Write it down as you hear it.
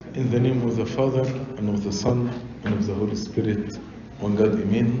In the name of the Father, and of the Son, and of the Holy Spirit, one God,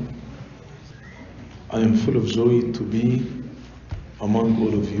 Amen. I am full of joy to be among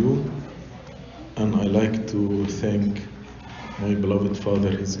all of you, and I like to thank my beloved Father,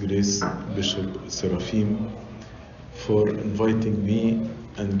 His Grace, Bishop Seraphim, for inviting me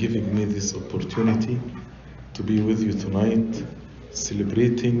and giving me this opportunity to be with you tonight,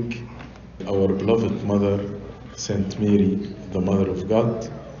 celebrating our beloved Mother, Saint Mary, the Mother of God.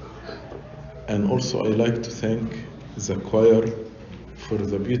 And also I like to thank the choir for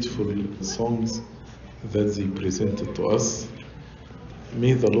the beautiful songs that they presented to us.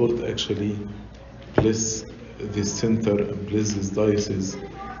 May the Lord actually bless this center and bless this diocese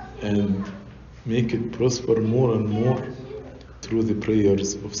and make it prosper more and more through the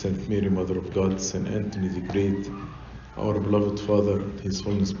prayers of Saint Mary, Mother of God, Saint Anthony the Great, our beloved Father, His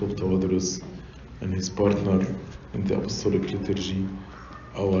Holiness Pope Tawadros, and his partner in the Apostolic Liturgy,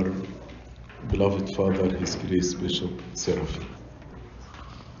 our beloved Father, His Grace Bishop Seraphim.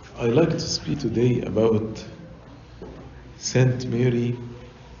 I'd like to speak today about Saint Mary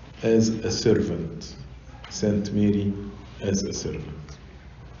as a servant. Saint Mary as a servant.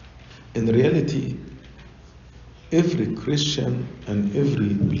 In reality, every Christian and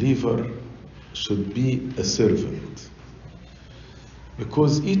every believer should be a servant,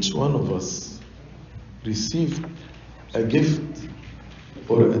 because each one of us received a gift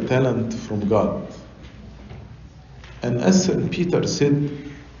or a talent from God. And as St. Peter said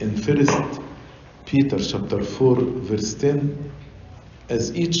in 1 Peter chapter 4 verse 10,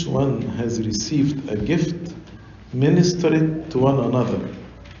 as each one has received a gift, minister it to one another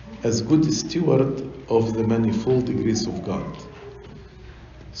as good steward of the manifold grace of God.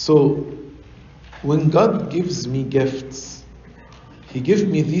 So when God gives me gifts, He gives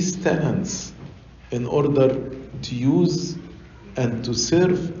me these talents in order to use and to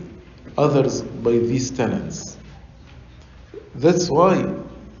serve others by these talents. That's why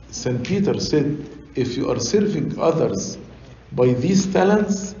St. Peter said, if you are serving others by these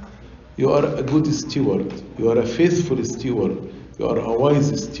talents, you are a good steward, you are a faithful steward, you are a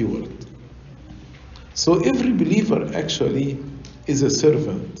wise steward. So every believer actually is a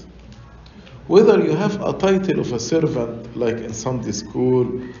servant. Whether you have a title of a servant, like in Sunday school,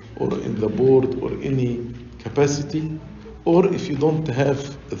 or in the board, or any capacity, or if you don't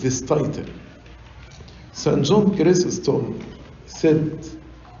have this title. St. John Chrysostom said,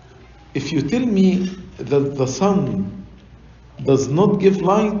 if you tell me that the sun does not give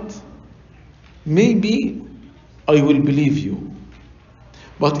light, maybe I will believe you.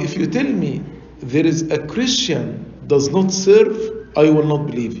 But if you tell me there is a Christian does not serve, I will not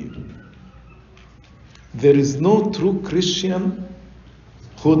believe you. There is no true Christian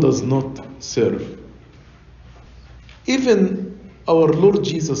who does not serve. Even our Lord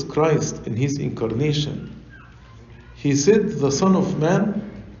Jesus Christ in His incarnation, He said the Son of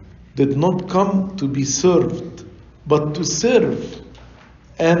Man did not come to be served, but to serve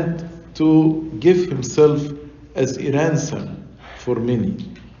and to give Himself as a ransom for many.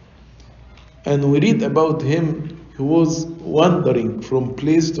 And we read about Him, He was wandering from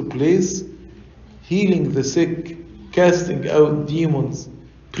place to place, healing the sick, casting out demons,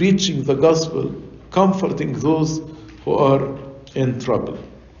 preaching the gospel, comforting those who are in trouble.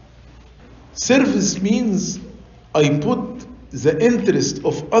 Service means I put the interest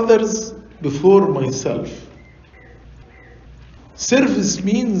of others before myself. Service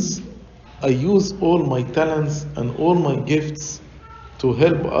means I use all my talents and all my gifts to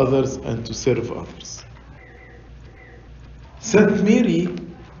help others and to serve others. Saint Mary,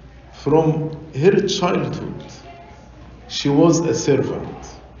 from her childhood, she was a servant.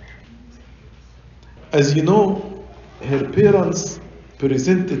 As you know, her parents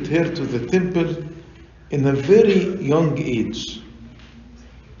presented her to the temple in a very young age.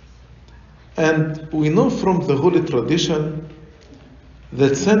 And we know from the Holy Tradition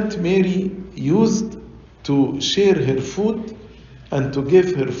that Saint Mary used to share her food and to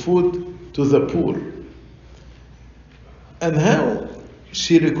give her food to the poor. And how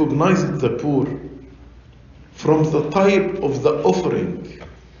she recognized the poor? From the type of the offering.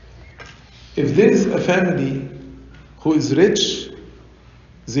 If there is a family who is rich,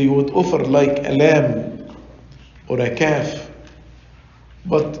 they would offer like a lamb or a calf.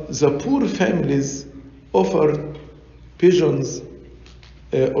 But the poor families offer pigeons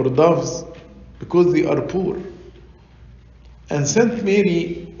or doves because they are poor. And Saint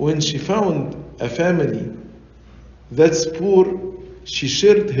Mary, when she found a family that's poor, she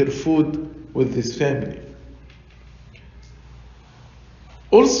shared her food with this family.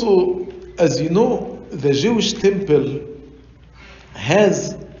 Also, as you know, the Jewish temple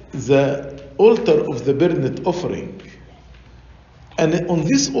has the altar of the burnt offering. And on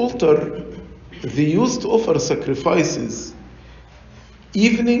this altar, they used to offer sacrifices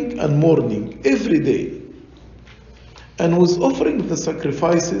evening and morning, every day. And with offering the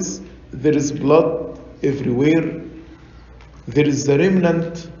sacrifices, there is blood everywhere. There is the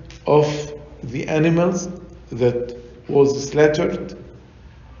remnant of the animals that was slaughtered.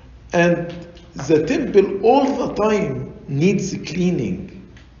 And the temple all the time needs cleaning.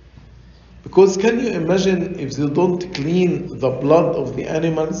 Because can you imagine if they don't clean the blood of the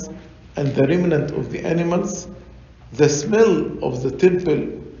animals and the remnant of the animals, the smell of the temple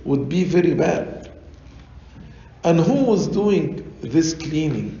would be very bad. And who was doing this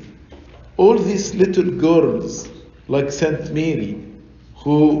cleaning? All these little girls like Saint Mary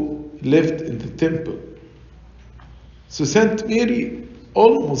who lived in the temple. So Saint Mary,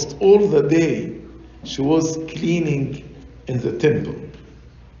 almost all the day, she was cleaning in the temple.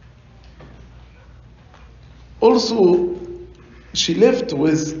 Also, she lived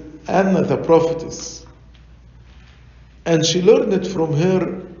with Anna the prophetess, and she learned from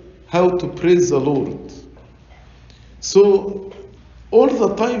her how to praise the Lord. So, all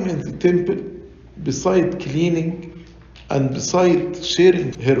the time in the temple, beside cleaning and beside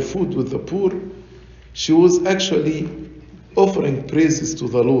sharing her food with the poor, she was actually offering praises to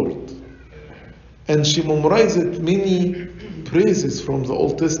the Lord. And she memorized many praises from the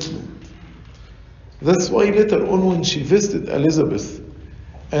Old Testament. That's why later on when she visited Elizabeth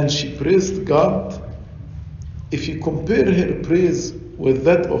and she praised God, if you compare her praise with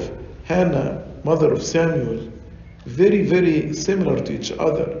that of Hannah, mother of Samuel, very, very similar to each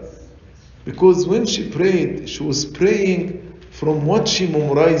other. Because when she prayed, she was praying from what she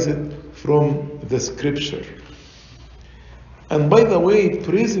memorized from the scripture. And by the way,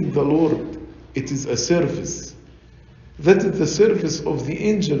 praising the Lord, it is a service. That is the service of the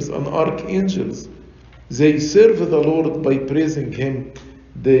angels and archangels. They serve the Lord by praising Him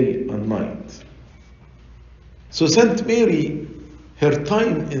day and night. So Saint Mary, her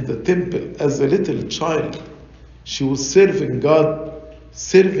time in the temple as a little child, she was serving God,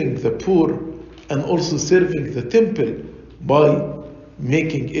 serving the poor, and also serving the temple by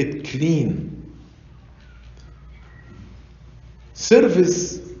making it clean.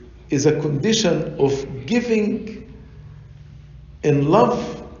 Service is a condition of giving in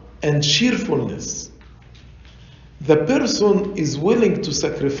love and cheerfulness. The person is willing to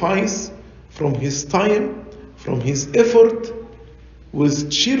sacrifice from his time, from his effort,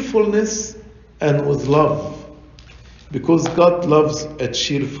 with cheerfulness and with love, because God loves a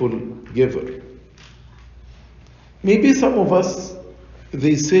cheerful giver. Maybe some of us,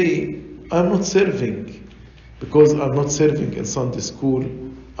 they say, I'm not serving because I'm not serving in Sunday school,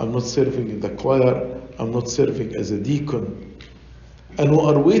 I'm not serving in the choir, I'm not serving as a deacon. And we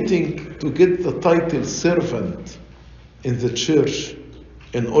are waiting to get the title servant in the church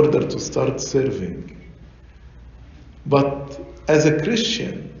in order to start serving. But as a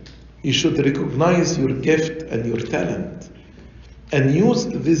Christian, you should recognize your gift and your talent and use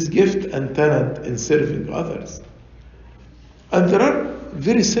this gift and talent in serving others. And there are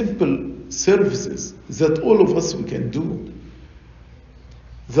very simple services that all of us we can do.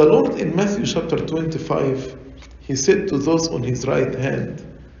 The Lord in Matthew chapter 25, He said to those on His right hand,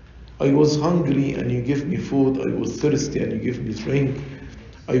 I was hungry and you gave me food, I was thirsty and you gave me drink,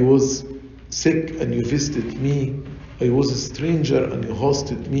 I was sick and you visited me, I was a stranger and you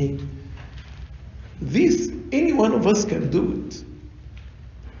hosted me. This, any one of us can do it.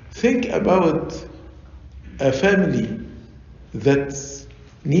 Think about a family that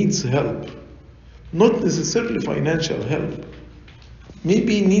needs help, not necessarily financial help.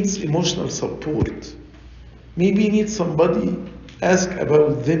 Maybe needs emotional support. Maybe needs somebody ask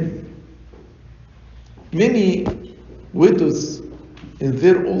about them. Many widows in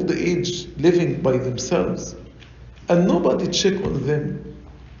their old age living by themselves, and nobody check on them,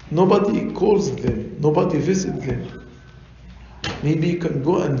 nobody calls them, nobody visits them. Maybe you can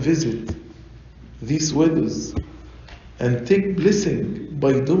go and visit these widows and take blessing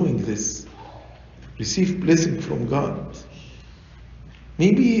by doing this. Receive blessing from God.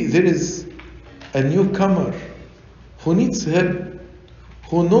 Maybe there is a newcomer who needs help,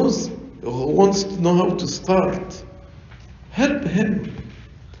 who wants to know how to start. Help him.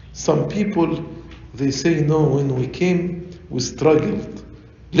 Some people, they say, no, when we came, we struggled.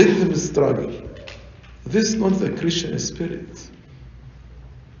 Let them struggle. This is not the Christian spirit.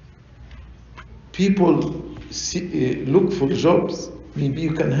 People look for jobs. Maybe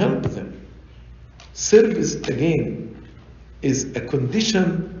you can help them. Service, again, is a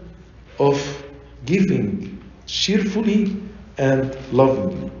condition of giving cheerfully and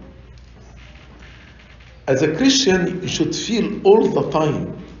lovingly. As a Christian, you should feel all the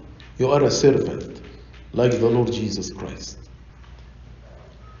time you are a servant, like the Lord Jesus Christ.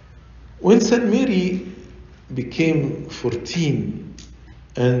 When Saint Mary became 14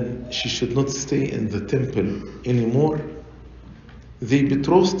 and she should not stay in the temple anymore, they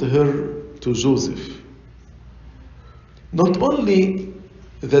betrothed her to Joseph. Not only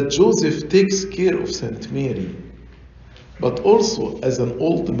that Joseph takes care of Saint Mary, but also as an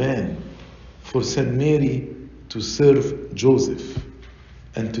old man for Saint Mary to serve Joseph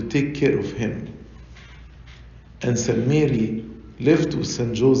and to take care of him. And Saint Mary lived with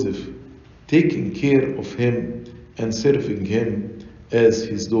Saint Joseph, taking care of him and serving him as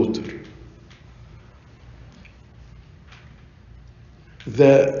his daughter.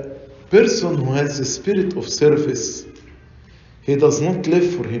 The person who has the spirit of service, he does not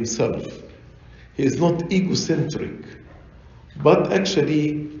live for himself. He is not egocentric, but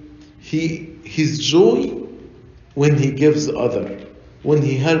actually his joy when he gives other, when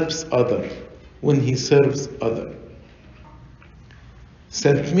he helps other, when he serves other.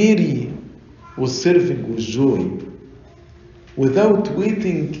 Saint Mary was serving with joy, without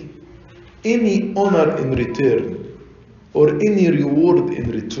waiting any honor in return or any reward in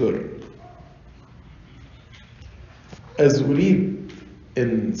return. As we read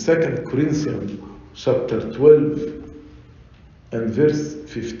in 2 Corinthians chapter 12 and verse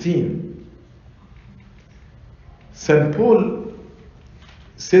 15, St. Paul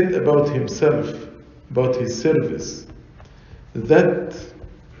said about himself, about his service, that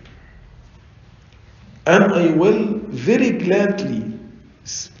and I will very gladly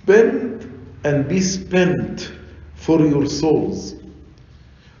spend and be spent for your souls.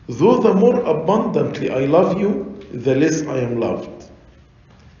 Though the more abundantly I love you, the less I am loved.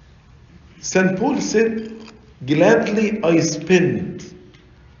 St. Paul said, gladly I spend.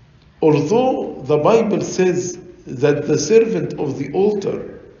 Although the Bible says that the servant of the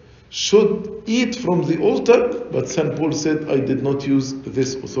altar should eat from the altar, but St. Paul said, I did not use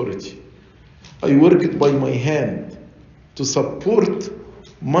this authority. I worked by my hand to support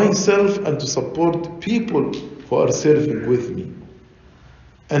myself and to support people who are serving with me.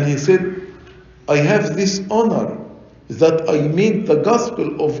 And he said, I have this honor that I made the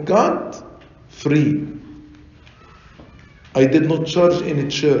gospel of God free. I did not charge any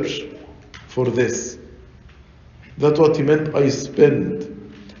church for this. That's what he meant, I spend.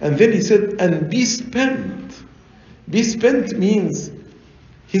 And then he said, and be spent. Be spent means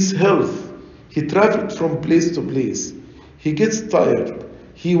his health. He traveled from place to place. He gets tired.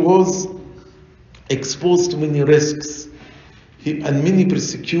 He was exposed to many risks and many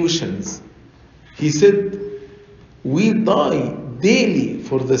persecutions. He said, we die daily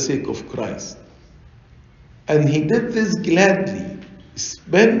for the sake of Christ. And he did this gladly,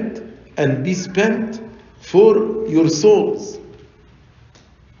 spend and be spent for your souls.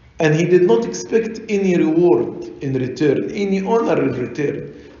 And he did not expect any reward in return, any honor in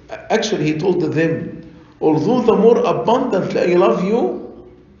return. Actually, he told them, although the more abundantly I love you,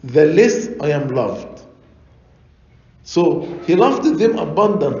 the less I am loved. So he loved them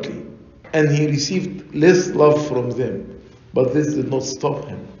abundantly, and he received less love from them. But this did not stop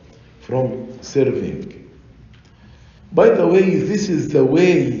him from serving. By the way, this is the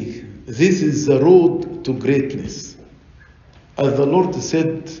way, this is the road to greatness. As the Lord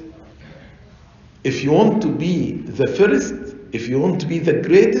said, if you want to be the first, if you want to be the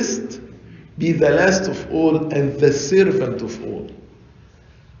greatest, be the last of all and the servant of all.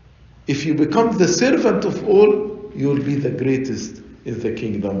 If you become the servant of all, you will be the greatest in the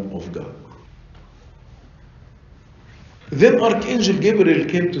kingdom of God. Then Archangel Gabriel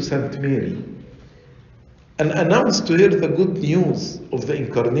came to Saint Mary and announced to her the good news of the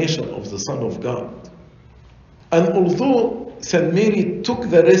incarnation of the Son of God. And although Saint Mary took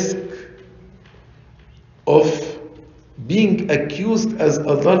the risk of being accused as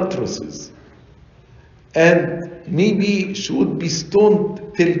adulteresses, and maybe she would be stoned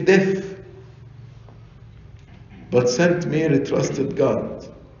till death, but Saint Mary trusted God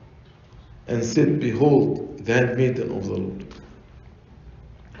and said, behold, the handmaiden of the Lord.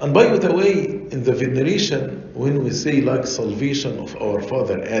 And by the way, in the veneration, when we say like salvation of our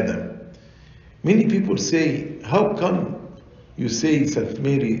father Adam, many people say, how come you say Saint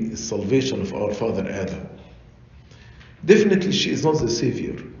Mary is salvation of our father Adam? Definitely she is not the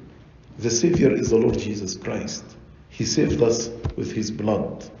Savior. The Savior is the Lord Jesus Christ. He saved us with his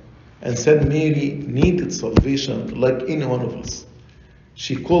blood. And Saint Mary needed salvation like any one of us.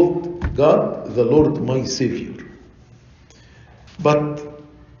 She called God the Lord my Savior. But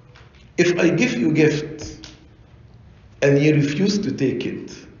if I give you a gift and you refuse to take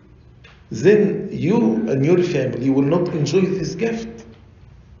it, then you and your family will not enjoy this gift.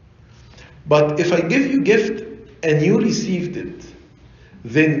 But if I give you gift and you received it,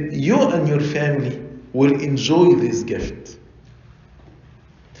 then you and your family will enjoy this gift.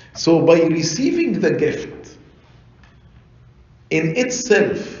 So by receiving the gift, in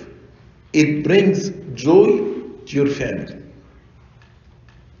itself, it brings joy to your family.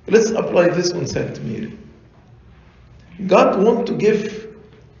 Let's apply this on Saint Mary. God wants to give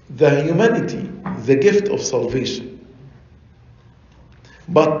the humanity the gift of salvation.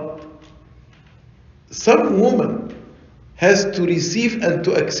 But some woman has to receive and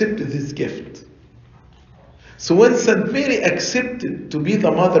to accept this gift. So when Saint Mary accepted to be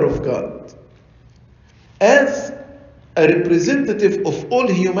the Mother of God, as a representative of all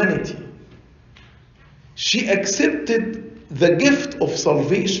humanity, she accepted the gift of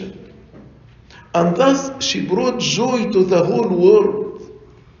salvation. And thus she brought joy to the whole world.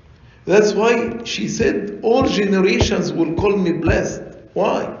 That's why she said, all generations will call me blessed.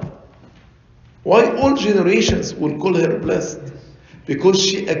 Why? Why all generations will call her blessed? Because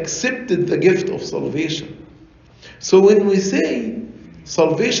she accepted the gift of salvation. So when we say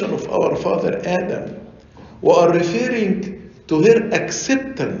salvation of our father Adam, we are referring to her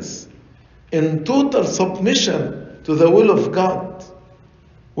acceptance in total submission to the will of God.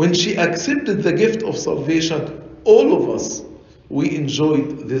 When she accepted the gift of salvation, all of us, we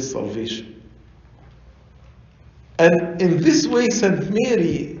enjoyed this salvation. And in this way, Saint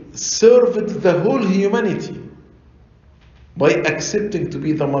Mary served the whole humanity by accepting to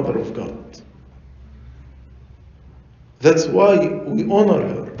be the Mother of God. That's why we honor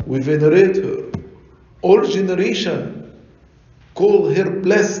her, we venerate her. All generations call her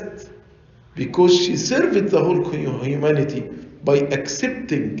blessed because she served the whole humanity by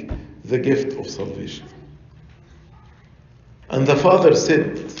accepting the gift of salvation. And the Father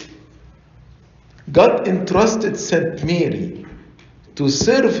said, God entrusted Saint Mary to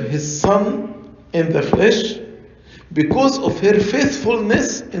serve his Son in the flesh because of her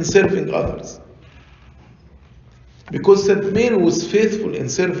faithfulness in serving others. Because Saint Mary was faithful in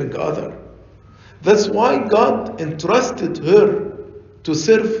serving others. That's why God entrusted her to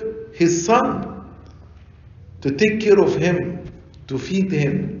serve his Son, to take care of him, to feed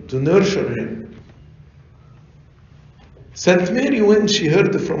him, to nurture him. Saint Mary, when she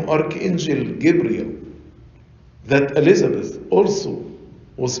heard from Archangel Gabriel that Elizabeth also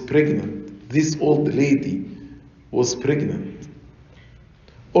was pregnant, this old lady was pregnant.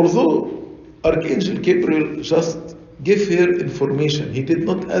 Although Archangel Gabriel just gave her information, he did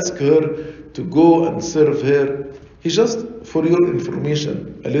not ask her to go and serve her. He just, for your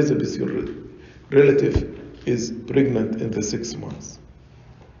information, Elizabeth, your relative, is pregnant in the 6th month.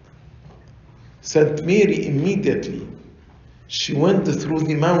 Saint Mary immediately, she went through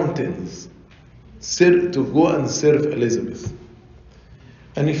the mountains to go and serve Elizabeth.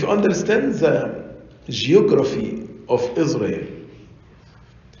 And if you understand the geography of Israel,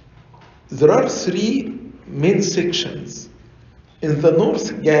 there are 3 main sections. In the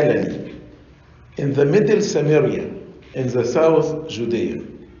north, Galilee. In the middle, Samaria. In the south, Judea.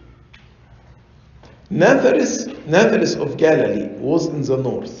 Nazareth of Galilee was in the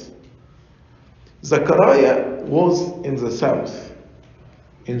north. Zechariah was in the south,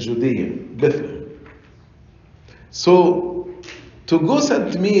 in Judea, Bethlehem. So, to go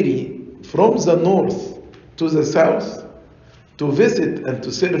Saint Mary from the north to the south, to visit and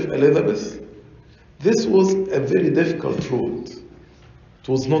to serve Elizabeth, this was a very difficult road. It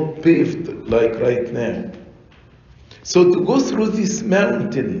was not paved like right now. So to go through these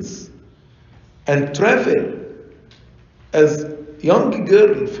mountains and travel as a young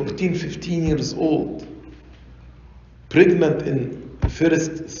girl, 14, 15 years old, pregnant in the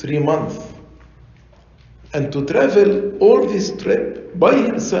first 3 months, and to travel all this trip by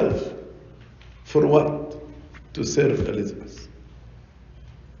herself, for what? To serve Elizabeth.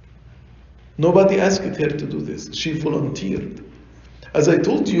 Nobody asked her to do this. She volunteered. As I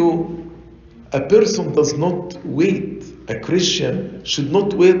told you, a person does not wait. A Christian should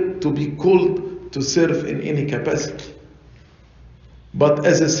not wait to be called to serve in any capacity. But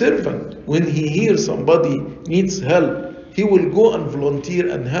as a servant, when he hears somebody needs help, he will go and volunteer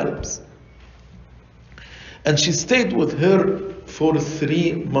and helps. And she stayed with her for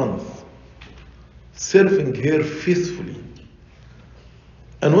 3 months, serving her faithfully.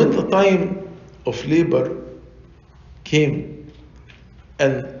 And when the time of labor came,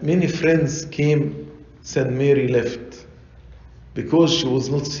 and many friends came, Saint Mary left, because she was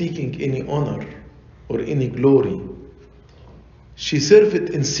not seeking any honor or any glory. She served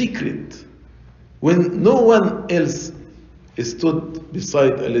in secret when no one else stood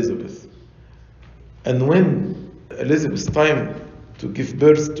beside Elizabeth. And when Elizabeth's time to give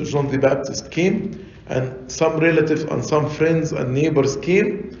birth to John the Baptist came, and some relatives and some friends and neighbors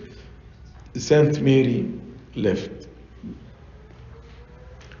came, Saint Mary left.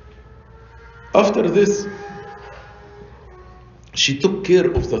 After this, she took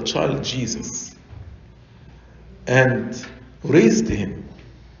care of the child Jesus and raised him,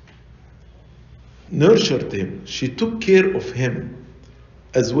 nurtured him. She took care of him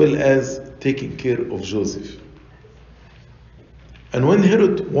as well as taking care of Joseph. And when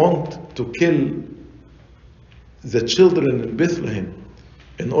Herod wanted to kill the children in Bethlehem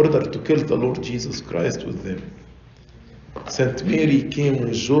in order to kill the Lord Jesus Christ with them, Saint Mary came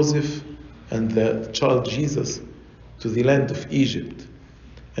with Joseph and the child Jesus to the land of Egypt,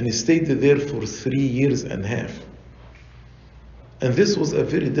 and he stayed there for 3 years and a half. And this was a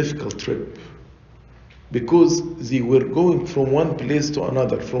very difficult trip, because they were going from one place to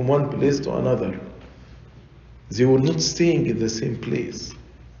another, from one place to another. They were not staying in the same place.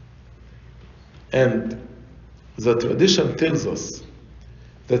 And the tradition tells us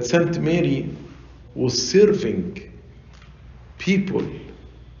that Saint Mary was serving people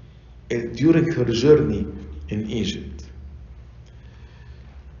during her journey in Egypt.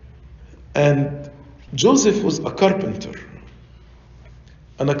 And Joseph was a carpenter.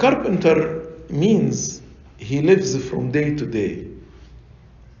 And a carpenter means he lives from day to day.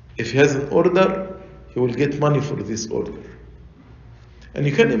 If he has an order, he will get money for this order. And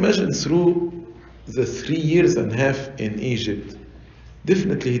you can imagine through the 3 years and a half in Egypt,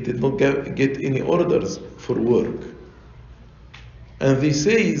 definitely he did not get any orders for work. And they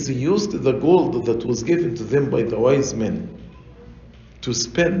say they used the gold that was given to them by the wise men to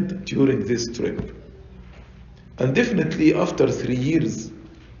spend during this trip. And definitely after 3 years,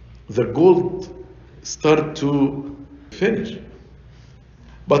 the gold started to finish.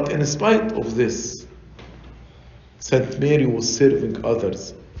 But in spite of this, Saint Mary was serving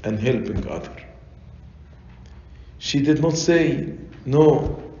others and helping others. She did not say,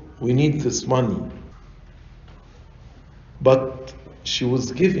 no, we need this money. But she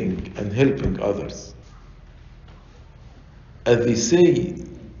was giving and helping others. As they say,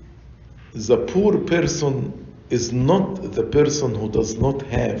 the poor person is not the person who does not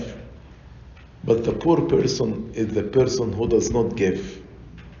have, but the poor person is the person who does not give.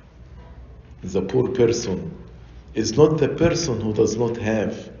 The poor person is not the person who does not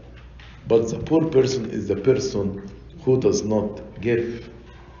have, but the poor person is the person who does not give.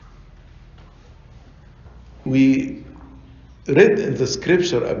 We read in the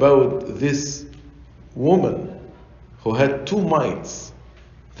scripture about this woman who had 2 mites,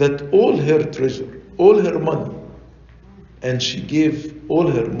 that all her treasure, all her money, and she gave all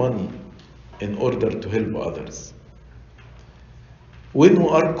her money in order to help others. When we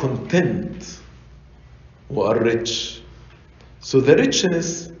are content, we are rich. So the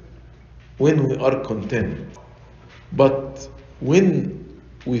richness, when we are content. But when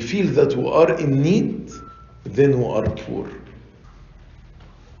we feel that we are in need, then we are poor.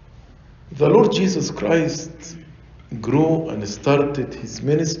 The Lord Jesus Christ grew and started his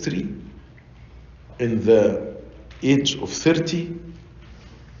ministry in the age of 30,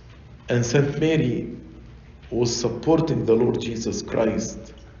 and Saint Mary was supporting the Lord Jesus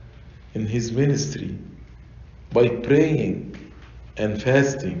Christ in his ministry by praying and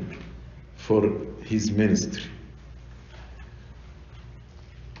fasting for his ministry.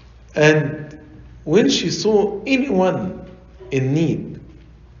 And when she saw anyone in need,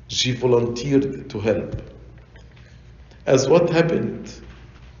 she volunteered to help. As what happened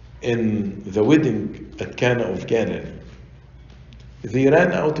in the wedding at Cana of Galilee. They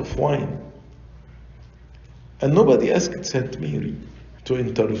ran out of wine. And nobody asked Saint Mary to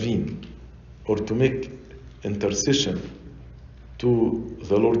intervene or to make intercession to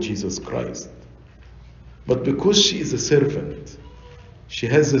the Lord Jesus Christ. But because she is a servant, she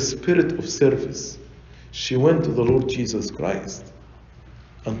has a spirit of service, she went to the Lord Jesus Christ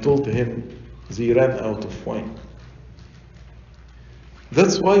and told him they ran out of wine.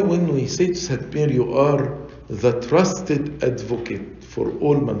 That's why when we say to Saint Mary, you are the trusted advocate for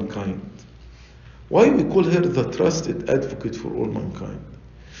all mankind. Why we call her the trusted advocate for all mankind?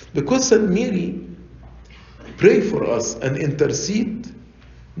 Because Saint Mary pray for us and intercede,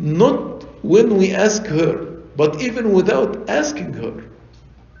 not when we ask her, but even without asking her.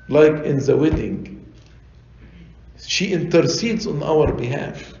 Like in the wedding, she intercedes on our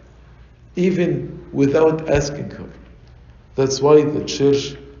behalf, even without asking her. That's why the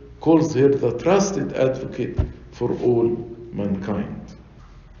church calls her the trusted advocate for all mankind.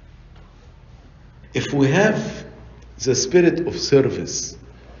 If we have the spirit of service,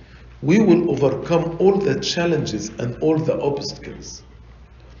 we will overcome all the challenges and all the obstacles.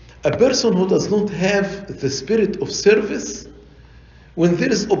 A person who does not have the spirit of service, when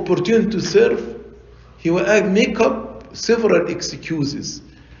there is opportunity to serve, he will make up several excuses,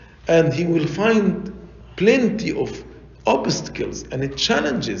 and he will find plenty of obstacles and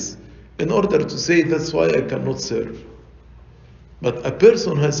challenges in order to say, that's why I cannot serve. But a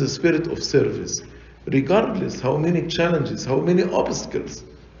person who has a spirit of service, regardless how many challenges, how many obstacles,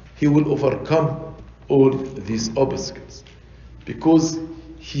 he will overcome all these obstacles, because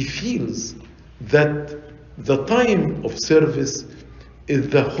he feels that the time of service is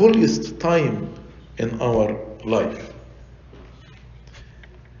the holiest time in our life.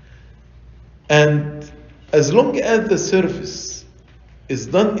 And as long as the service is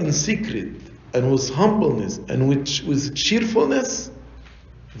done in secret and with humbleness and with cheerfulness,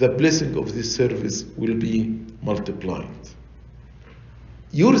 the blessing of this service will be multiplied.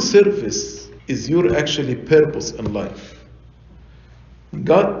 Your service is your actually purpose in life.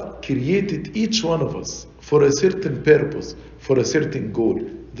 God created each one of us for a certain purpose, for a certain goal.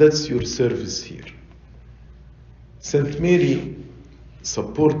 That's your service here. Saint Mary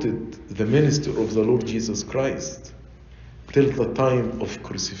supported the ministry of the Lord Jesus Christ till the time of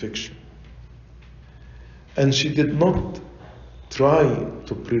crucifixion. And she did not try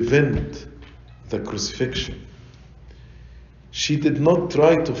to prevent the crucifixion. She did not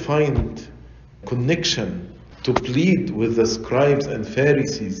try to find connection to plead with the scribes and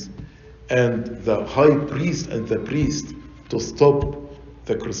Pharisees and the high priest and the priest to stop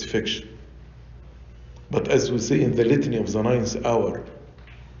the crucifixion. But as we say in the litany of the 9th hour,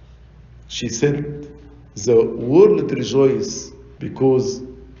 she said, the world rejoices because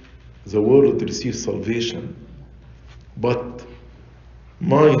the world receives salvation, but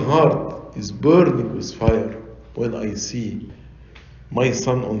my heart is burning with fire when I see my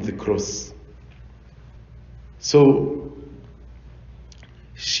son on the cross. So,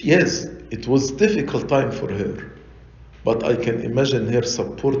 yes, it was a difficult time for her, but I can imagine her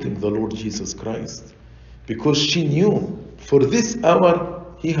supporting the Lord Jesus Christ, because she knew for this hour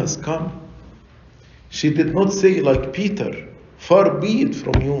he has come. She did not say like Peter, far be it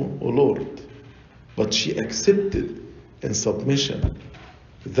from you, O Lord, but she accepted in submission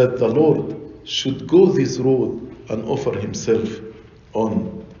that the Lord should go this road and offer himself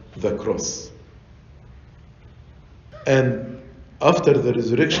on the cross. And after the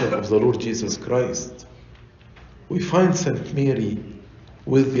resurrection of the Lord Jesus Christ, we find Saint Mary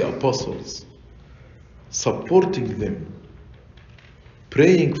with the apostles, supporting them,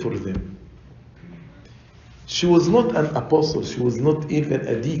 praying for them. She was not an apostle, she was not even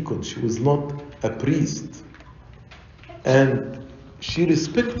a deacon, she was not a priest. And she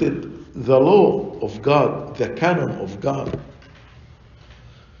respected the law of God, the canon of God.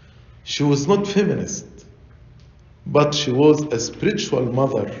 She was not feminist, but she was a spiritual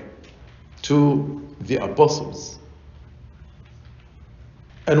mother to the apostles.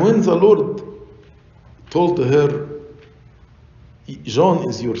 And when the Lord told her, John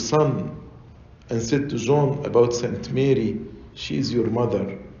is your son, and said to John about Saint Mary, she is your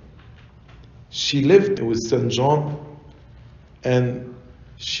mother, she lived with Saint John, and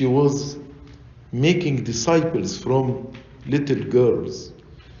she was making disciples from little girls,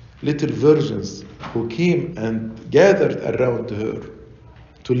 little virgins who came and gathered around her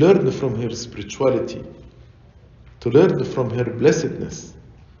to learn from her spirituality, to learn from her blessedness.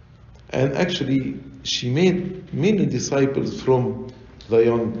 And actually, she made many disciples from the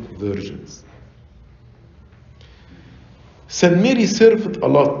young virgins. Saint Mary served a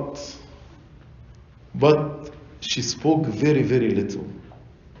lot, but she spoke very, very little.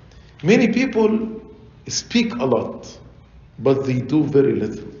 Many people speak a lot, but they do very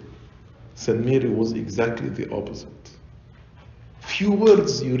little. Saint Mary was exactly the opposite. Few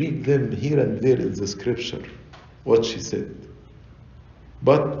words, you read them here and there in the scripture, what she said.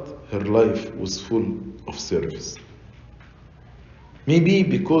 But her life was full of service. Maybe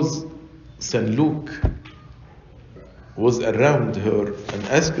because Saint Luke was around her and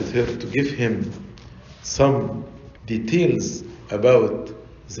asked her to give him some details about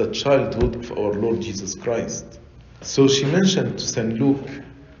the childhood of our Lord Jesus Christ. So she mentioned to Saint Luke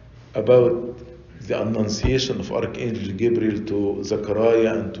about the annunciation of Archangel Gabriel to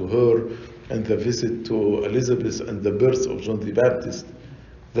Zechariah and to her, and the visit to Elizabeth and the birth of John the Baptist.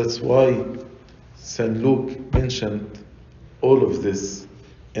 That's why Saint Luke mentioned all of this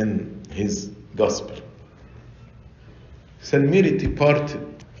in his gospel. Saint Mary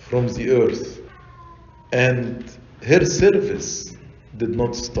departed from the earth, and her service did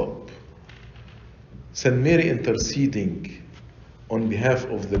not stop. Saint Mary interceding on behalf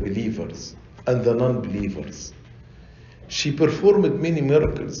of the believers and the non-believers. She performed many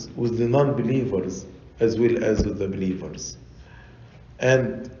miracles with the non-believers as well as with the believers.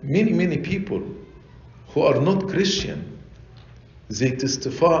 And many people who are not Christian, they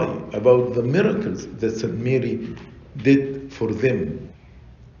testify about the miracles that St. Mary did for them.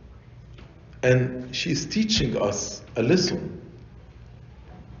 And she's teaching us a lesson,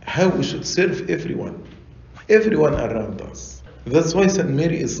 how we should serve everyone around us. That's why St.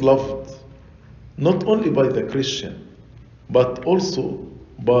 Mary is loved, not only by the Christian, but also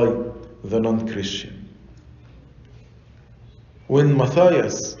by the non-Christian. When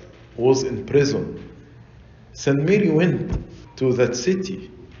Matthias was in prison, St. Mary went to that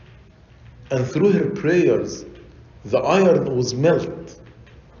city, and through her prayers, the iron was melted,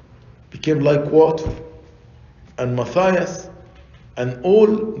 became like water, and Matthias and all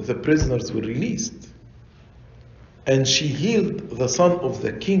the prisoners were released. And she healed the son of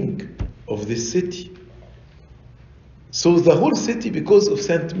the king of this city. So the whole city, because of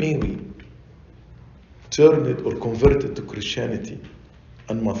St. Mary, turned or converted to Christianity,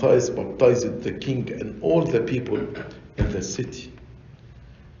 and Matthias baptized the king and all the people in the city.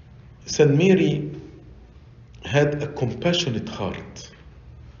 St. Mary had a compassionate heart,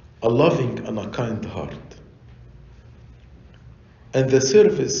 a loving and a kind heart. And the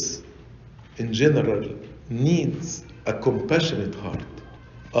service in general needs a compassionate heart,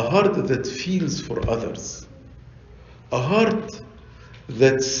 a heart that feels for others, a heart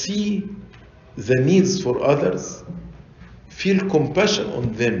that sees the needs for others, feel compassion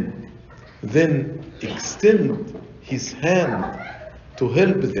on them, then extend his hand to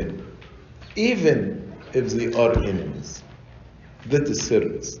help them, even if they are enemies. That is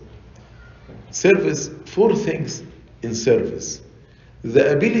service. Service, 4 things in service: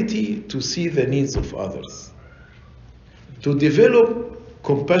 the ability to see the needs of others, to develop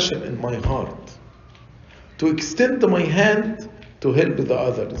compassion in my heart, to extend my hand to help the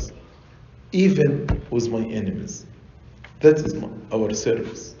others, even with my enemies. That is our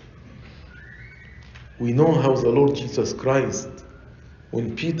service. We know how the Lord Jesus Christ,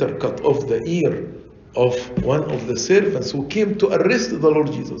 when Peter cut off the ear of one of the servants who came to arrest the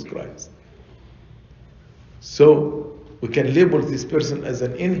Lord Jesus Christ. So we can label this person as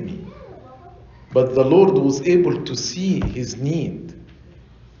an enemy, but the Lord was able to see his need.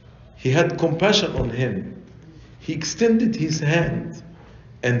 He had compassion on him. He extended his hand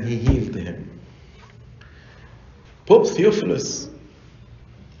and he healed him. Pope Theophilus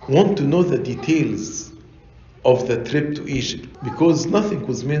wanted to know the details of the trip to Egypt because nothing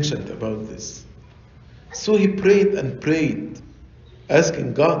was mentioned about this. So he prayed and prayed,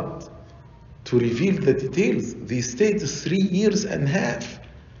 asking God to reveal the details. They stayed 3 years and a half.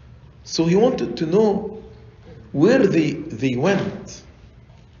 So he wanted to know where they went.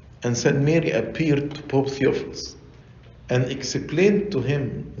 And St. Mary appeared to Pope Theophilus and explained to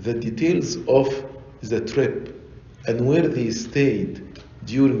him the details of the trip and where they stayed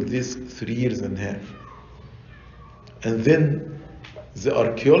during these 3 years and a half. And then the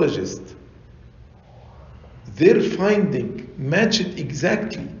archaeologists, their finding matched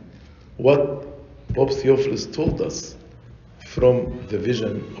exactly what Pope Theophilus told us from the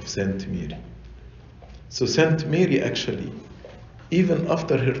vision of Saint Mary. So Saint Mary actually, even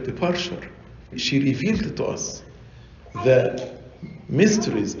after her departure, she revealed to us the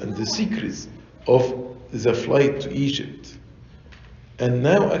mysteries and the secrets of the flight to Egypt. And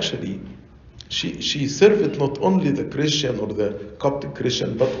now actually, she served not only the Christian or the Coptic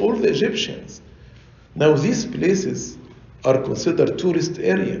Christian, but all the Egyptians. Now these places are considered tourist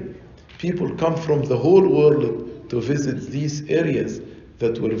area. People come from the whole world to visit these areas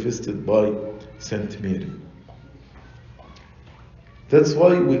that were visited by Saint Mary. That's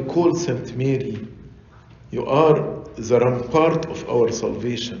why we call Saint Mary, you are the rampart of our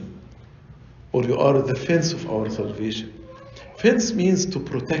salvation, or you are the fence of our salvation. Fence means to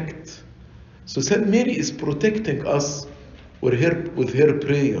protect. So Saint Mary is protecting us with her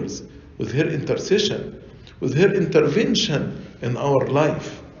prayers, with her intercession, with her intervention in our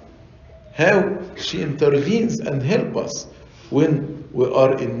life. How she intervenes and helps us when we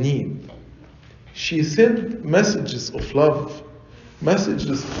are in need. She sent messages of love,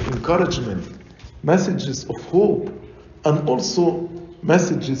 messages of encouragement, messages of hope, and also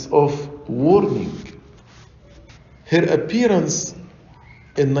messages of warning. Her appearance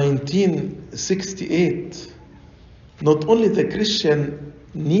in 1968, not only the Christian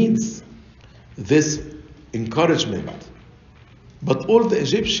needs this encouragement, but all the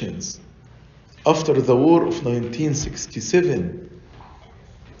Egyptians. After the war of 1967,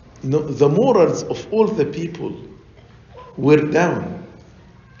 the morals of all the people were down.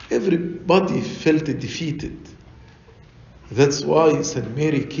 Everybody felt defeated. That's why St.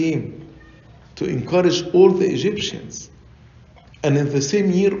 Mary came to encourage all the Egyptians. And in the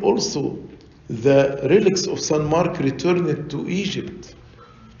same year also, the relics of St. Mark returned to Egypt.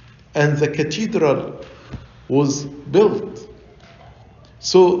 And the cathedral was built.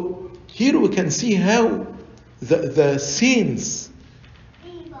 So here we can see how the saints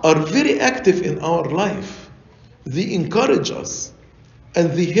are very active in our life. They encourage us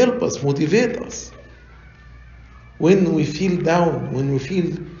and they help us, motivate us. When we feel down, when we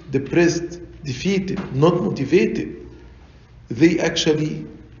feel depressed, defeated, not motivated, they actually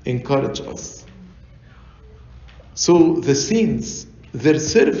encourage us. So the saints, their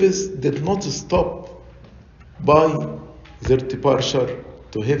service did not stop by their departure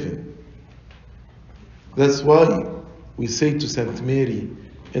to heaven. That's why we say to Saint Mary,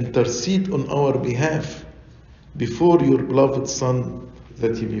 intercede on our behalf before your beloved Son,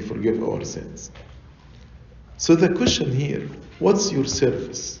 that he may forgive our sins. So the question here, what's your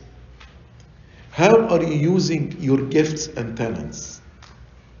service? How are you using your gifts and talents?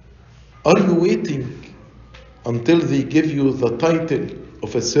 Are you waiting until they give you the title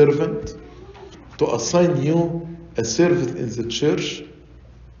of a servant to assign you a service in the church?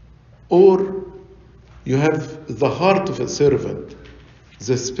 Or you have the heart of a servant,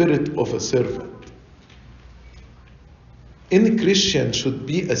 the spirit of a servant? Any Christian should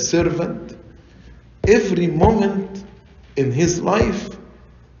be a servant every moment in his life,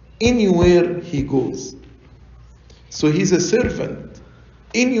 anywhere he goes. So he's a servant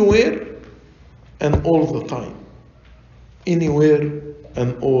anywhere and all the time. Anywhere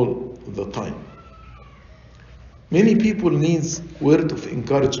and all the time. Many people need word of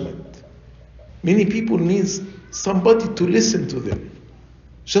encouragement. Many people need somebody to listen to them.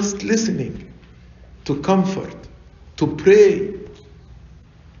 Just listening, to comfort, to pray,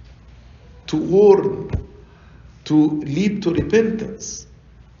 to warn, to lead to repentance.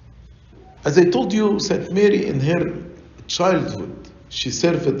 As I told you, St. Mary in her childhood, she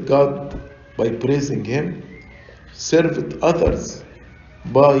served God by praising Him, served others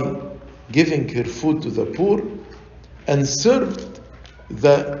by giving her food to the poor, and served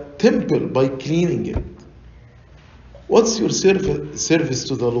the temple by cleaning it. What's your service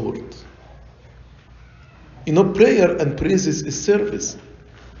to the Lord? You know, prayer and praises is service.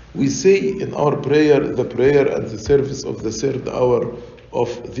 We say in our prayer, the prayer and the service of the third hour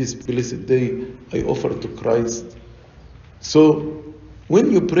of this blessed day, I offer to Christ. So,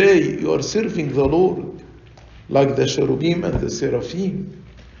 when you pray, you are serving the Lord, like the cherubim and the seraphim.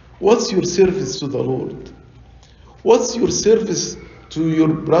 What's your service to the Lord? What's your service to your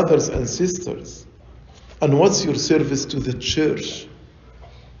brothers and sisters? And what's your service to the church,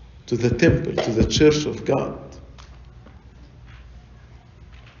 to the temple, to the church of God?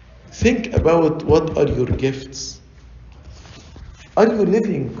 Think about what are your gifts. Are you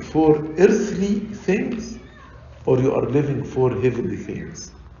living for earthly things, or you are living for heavenly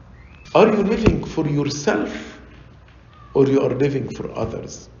things? Are you living for yourself, or you are living for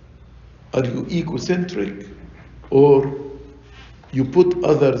others? Are you egocentric, or you put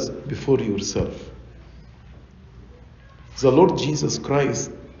others before yourself? The Lord Jesus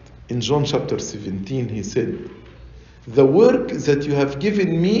Christ, in John chapter 17, he said, "The work that you have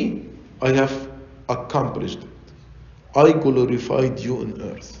given me, I have accomplished it. I glorified you on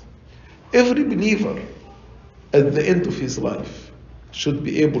earth." Every believer at the end of his life should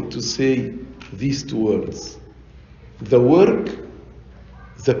be able to say these two words: the work,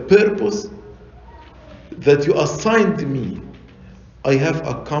 the purpose that you assigned me, I have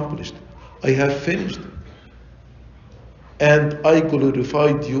accomplished, I have finished, and I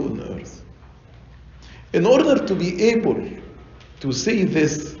glorified you on earth. In order to be able to say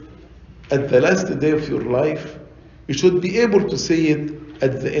this at the last day of your life, you should be able to say it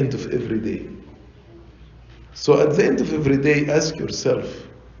at the end of every day. So at the end of every day, ask yourself,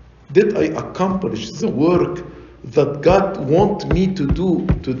 did I accomplish the work that God wants me to do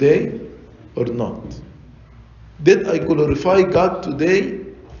today or not? Did I glorify God today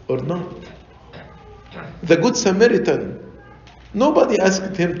or not? The Good Samaritan, nobody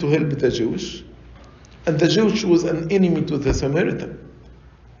asked him to help the Jewish, and the Jewish was an enemy to the Samaritan.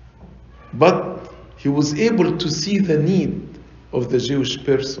 But he was able to see the need of the Jewish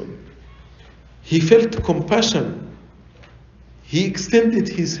person. He felt compassion. He extended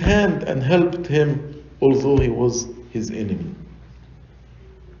his hand and helped him, although he was his enemy.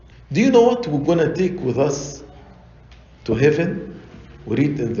 Do you know what we're going to take with us to heaven? We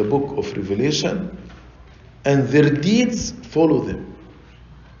read in the book of Revelation, and their deeds follow them.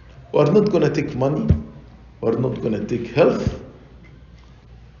 We are not going to take money. we're not going to take health.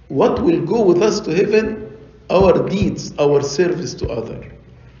 What will go with us to heaven? Our deeds, our service to others.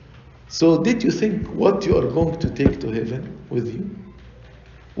 So did you think what you are going to take to heaven with you?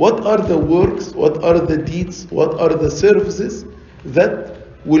 What are the works, what are the deeds, what are the services that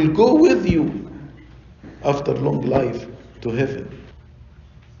will go with you after long life to heaven?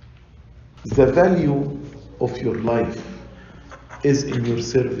 The value of your life is in your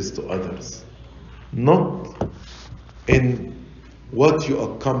service to others, not in what you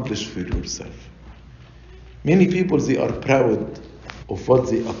accomplish for yourself. Many people, they are proud of what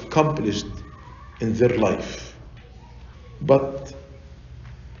they accomplished in their life. But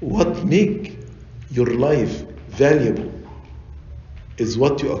what make your life valuable is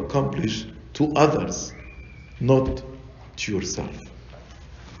what you accomplish to others, not to yourself.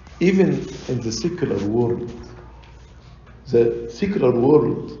 Even in the secular world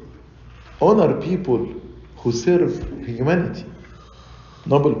honor people who serve humanity.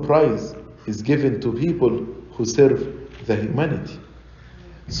 Nobel Prize is given to people who serve the humanity.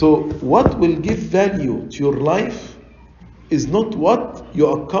 So what will give value to your life is not what you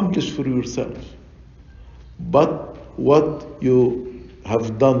accomplish for yourself, but what you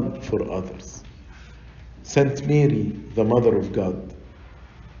have done for others. Saint Mary, the Mother of God,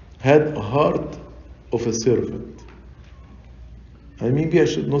 had a heart of a servant. And maybe I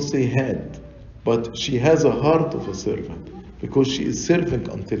should not say had, but she has a heart of a servant because she is serving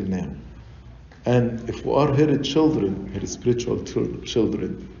until now. And if we are her children, her spiritual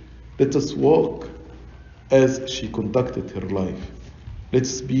children, let us walk as she conducted her life.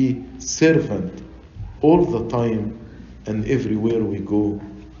 Let's be servant all the time and everywhere we go.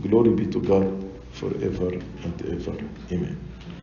 Glory be to God forever and ever. Amen.